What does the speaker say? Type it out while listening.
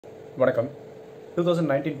வணக்கம்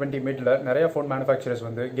 2019-20 மிட்ல நிறைய phone manufacturers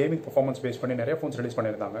வந்து கேமிங் பெர்ஃபார்மன்ஸ் பேஸ் பண்ணி நிறைய ஃபோன்ஸ் ரிலீஸ்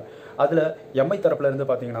பண்ணியிருந்தாங்க. அதில் எம்ஐ தரப்புல இருந்து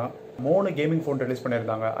பார்த்தீங்கன்னா 3 கேமிங் ஃபோன் ரிலீஸ்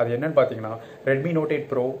பண்ணியிருந்தாங்க. அது என்னன்னு பார்த்தீங்கன்னா Redmi Note 8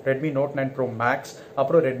 Pro, Redmi Note 9 Pro Max,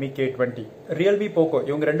 அப்புறம் Redmi K20. Realme Poco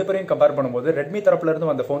இவங்க ரெண்டு பேரையும் கம்பேர் பண்ணும்போது Redmi தரப்புல இருந்து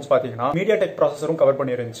வந்த ஃபோன்ஸ் பார்த்தீங்கன்னா MediaTek ப்ராசஸரும் கவர்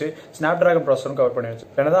பண்ணிருந்துச்சு, Snapdragon ப்ராசஸரும் கவர் பண்ணிருந்துச்சு.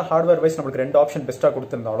 என்னதான் ஹார்ட்வேர் வைஸ் நம்மளுக்கு ரெண்டு ஆப்ஷன் பெஸ்ட்டாக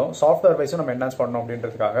கொடுத்திருந்தாலும் சாஃப்ட்வேர் வைஸும் நம்ம என்ஹான்ஸ் பண்ணணும்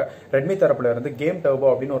அப்படின்றதுக்காக Redmi தரப்புல இருந்து கேம் டர்போ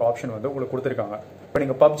அப்படின்னு ஒரு ஆப்ஷன் வந்து உங்களுக்கு கொடுத்துருக்காங்க. இப்போ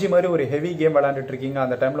நீங்கள் PUBG மாதிரி ஒரு ஹெவி கேம் விளையாண்டுட்டு இருக்கீங்க,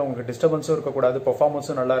 அந்த டைமில் உங்களுக்கு டிஸ்டர்பன்ஸும் இருக்கக்கூடாது,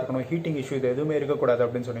 பெர்ஃபார்மன்ஸும் நல்லா இருக்கணும், ஹீட்டிங் இஷ்யூ இது எதுவுமே இருக்கக்கூடாது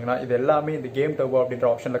அப்படின்னு சொன்னீங்கன்னா இது எல்லாமே இந்த கேம் டர்போ அப்படின்ற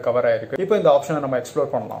ஆப்ஷனில் கவர் ஆயிருக்கு. இப்போ இந்த ஆப்ஷனை நம்ம எக்ஸ்ப்ளோர்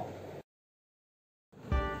பண்ணலாம்.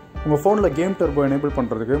 உங்கள் ஃபோனில் கேம் டர்போ எனேபிள்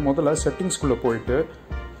பண்ணுறதுக்கு முதல்ல செட்டிங்ஸ்குள்ளே போயிட்டு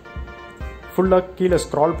ஃபுல்லாக கீழே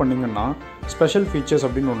ஸ்க்ரால் பண்ணிங்கன்னா ஸ்பெஷல் ஃபீச்சர்ஸ்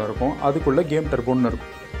அப்படின்னு ஒன்று இருக்கும், அதுக்குள்ளே கேம் டர்போன்னு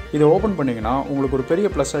இருக்கும். இதை ஓப்பன் பண்ணிங்கன்னா உங்களுக்கு ஒரு பெரிய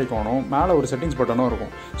ப்ளஸ் ஐக்கானும் மேலே ஒரு செட்டிங்ஸ் பட்டனும் இருக்கும்.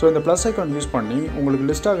 ஸோ இந்த ப்ளஸ் ஐக்கான் யூஸ் பண்ணி உங்களுக்கு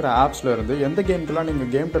லிஸ்ட் ஆகிற ஆப்ஸில் இருந்து எந்த கேமுக்கெல்லாம் நீங்கள்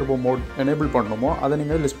கேம் டர்போ மோட் எனேபிள் பண்ணணுமோ அதை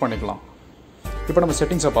நீங்கள் லிஸ்ட் பண்ணிக்கலாம். இப்போ நம்ம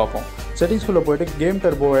செட்டிங்ஸை பார்ப்போம். செட்டிங்ஸ்குள்ளே போய்ட்டு கேம்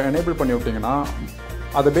டர்போ எனேபிள் பண்ணி விட்டிங்கன்னா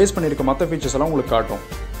அதை பேஸ் பண்ணியிருக்க மற்ற ஃபீச்சர்ஸ் எல்லாம் உங்களுக்கு காட்டும்.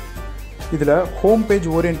 இதில் ஹோம்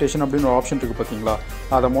பேஜ் ஓரியன்டேஷன் அப்படின்னு ஒரு ஆப்ஷன் இருக்குது பார்த்தீங்களா,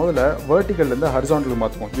 அதை முதல்ல வெர்டிக்கல்லேருந்து ஹரிசாண்டலுக்கு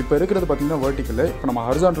மாற்றுவோம். இப்போ இருக்கிறது பார்த்தீங்கன்னா வெர்டிக்கல், இப்போ நம்ம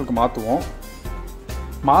ஹரிசாண்டலுக்கு மாற்றுவோம்.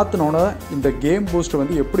 மாற்றினோன்னே இந்த கேம் பூஸ்ட்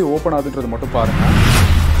வந்து எப்படி ஓப்பன் ஆகுதுன்றது மட்டும் பாருங்கள்.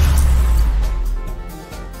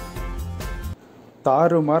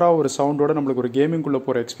 தாறுமாறாக ஒரு சவுண்டோட நம்மளுக்கு ஒரு கேமிங்குள்ளே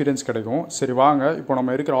போகிற எக்ஸ்பீரியன்ஸ் கிடைக்கும். சரி வாங்க இப்போ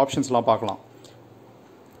நம்ம இருக்கிற ஆப்ஷன்ஸ்லாம் பார்க்கலாம்.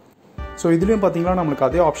 ஸோ இதுலேயும் பார்த்தீங்கன்னா நம்மளுக்கு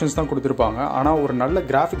அதே ஆப்ஷன்ஸ் தான் கொடுத்துருப்பாங்க, ஆனால் ஒரு நல்ல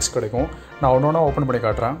கிராஃபிக்ஸ் கிடைக்கும். நான் ஒன்று ஒன்றா ஓப்பன் பண்ணி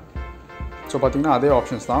காட்டுறேன். ஸோ பார்த்தீங்கன்னா அதே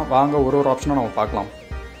ஆப்ஷன்ஸ் தான். வாங்க ஒரு ஆப்ஷனாக நம்ம பார்க்கலாம்.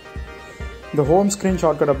 இந்த ஹோம் ஸ்க்ரீன்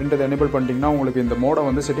ஷார்ட்கட் அப்படின்றத எனேபிள் பண்ணிட்டீங்கன்னா உங்களுக்கு இந்த மோடை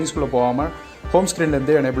வந்து செட்டிங்ஸ்குள்ளே போகாமல் ஹோம்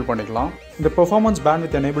ஸ்க்ரீன்லேருந்தே எனேபிள் பண்ணிக்கலாம். இந்த பெர்ஃபார்மன்ஸ்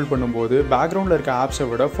பேண்ட்வித் எனேபிள் பண்ணும்போது பேக்ரவுண்டில் இருக்க ஆப்ஸை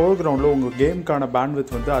விட ஃபோர்க்ரவுண்டில் உங்கள் கேமுக்கான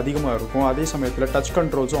பேண்ட்வித் வந்து அதிகமாக இருக்கும். அதே சமயத்தில் டச்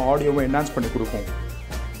கண்ட்ரோல்ஸும் ஆடியோவும் என்ஹான்ஸ் பண்ணி கொடுக்கும்.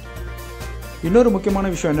 இன்னொரு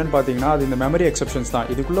முக்கியமான விஷயம் என்னென்னு பார்த்தீங்கன்னா அது இந்த மெமரி எக்ஸப்ஷன்ஸ் தான்.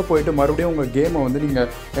 இதுக்குள்ளே போயிட்டு மறுபடியும் உங்கள் கேமை வந்து நீங்கள்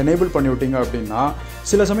எனேபிள் பண்ணி விட்டீங்க அப்படின்னா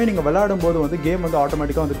சில சமயம் நீங்கள் விளையாடும் போது வந்து கேம் வந்து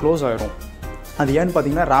ஆட்டோமேட்டிக்காக வந்து க்ளோஸ் ஆயிரும். அது ஏன்னு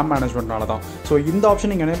பார்த்தீங்கன்னா ரேம் மேனேஜ்மெண்ட்னால தான். ஸோ இந்த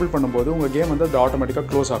ஆப்ஷன் நீங்கள் எனேபிள் பண்ணும்போது உங்கள் கேம் வந்து அது ஆட்டோமேட்டிக்காக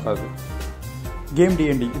க்ளோஸ் ஆகாது. கேம்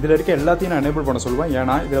டிஎன்டி இதில் இருக்க எல்லாத்தையும் நான் எனேபிள் பண்ண சொல்லுவேன்.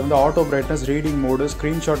 ஏன்னா இதில் வந்து auto brightness, reading mode,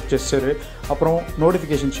 screenshot ஜெஸ்டரு, அப்புறம்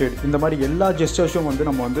நோட்டிஃபிகேஷன் ஷேட், இந்த மாதிரி எல்லா ஜெஸ்டர்ஸும் வந்து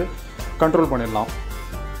நம்ம வந்து கண்ட்ரோல் பண்ணிடலாம்.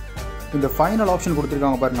 இந்த ஃபைனல் ஆப்ஷன்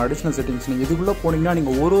கொடுத்துருக்காங்க பாருங்கள், அடிஷனல் செட்டிங்ஸ். நீங்கள் இதுக்குள்ளே போனீங்கன்னா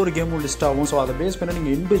நீங்கள் ஒரு கேமும் லிஸ்ட் ஆகும். ஸோ அதை பேஸ் பண்ணி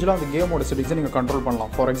நீங்கள் இண்டிவிஜுவலாக அந்த கேமோட செட்டிங்ஸை நீங்கள் கண்ட்ரோல்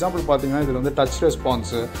பண்ணலாம். ஃபார் எக்ஸாம்பிள் பார்த்தீங்கன்னா இதில் வந்து டச்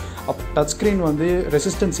ரெஸ்பான்ஸு, டச் ஸ்க்ரீன் வந்து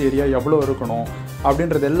ரெசிஸ்டன்ஸ் ஏரியா எவ்வளோ இருக்கணும்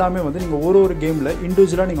அப்படின்றது எல்லாமே வந்து நீங்கள் ஒரு கேமில்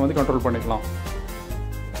இண்டிவிஜுவலாக நீங்கள் வந்து கண்ட்ரோல் பண்ணிக்கலாம்.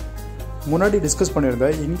 முன்னாடி டிஸ்கஸ் பண்ணியிருந்த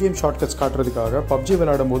இன்கேம் ஷார்ட்கட்ஸ் காட்டுறதுக்காக PUBG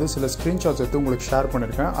விளையாடும் போது சில ஸ்க்ரீன்ஷாட்ஸ் எடுத்து உங்களுக்கு ஷேர்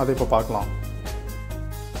பண்ணியிருக்கேன், அதை இப்போ பார்க்கலாம்.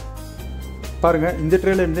 பாருங்கள், இந்த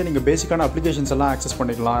ட்ரேலேருந்து நீங்கள் பேசிக்கான அப்ளிகேஷன்ஸ் எல்லாம் ஆக்சஸ்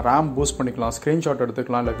பண்ணிக்கலாம், ரேம் பூஸ்ட் பண்ணிக்கலாம், ஸ்க்ரீன்ஷாட்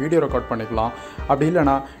எடுத்துக்கலாம், இல்லை வீடியோ ரெக்கார்ட் பண்ணிக்கலாம். அப்படி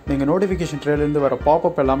இல்லைனா நீங்கள் நோட்டிஃபிகேஷன் ட்ரேலேருந்து வர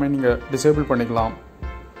பாப்அப் எல்லாமே நீங்கள் டிசேபிள் பண்ணிக்கலாம்.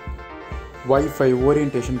 வைஃபை,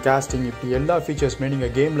 ஓரியன்டேஷன், காஸ்டிங், இப்படி எல்லா ஃபீச்சர்ஸுமே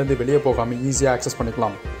நீங்கள் கேம்லேருந்து வெளியே போகாமல் ஈஸியாக ஆக்சஸ்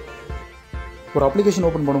பண்ணிக்கலாம். ஒரு அப்ளிகேஷன்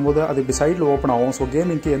ஓப்பன் பண்ணும்போது அது இப்படி சைடில் ஓப்பன் ஆகும். ஸோ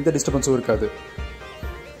கேமிங்க்கு எந்த டிஸ்டர்பன்ஸும் இருக்காது.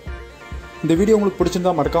 இந்த வீடியோ உங்களுக்கு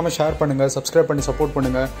பிடிச்சிருந்தா மறக்காமல் ஷேர் பண்ணுங்கள், சப்ஸ்கிரைப் பண்ணி சப்போர்ட்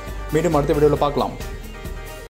பண்ணுங்கள். மீண்டும் அடுத்த வீடியோவில் பார்க்கலாம்.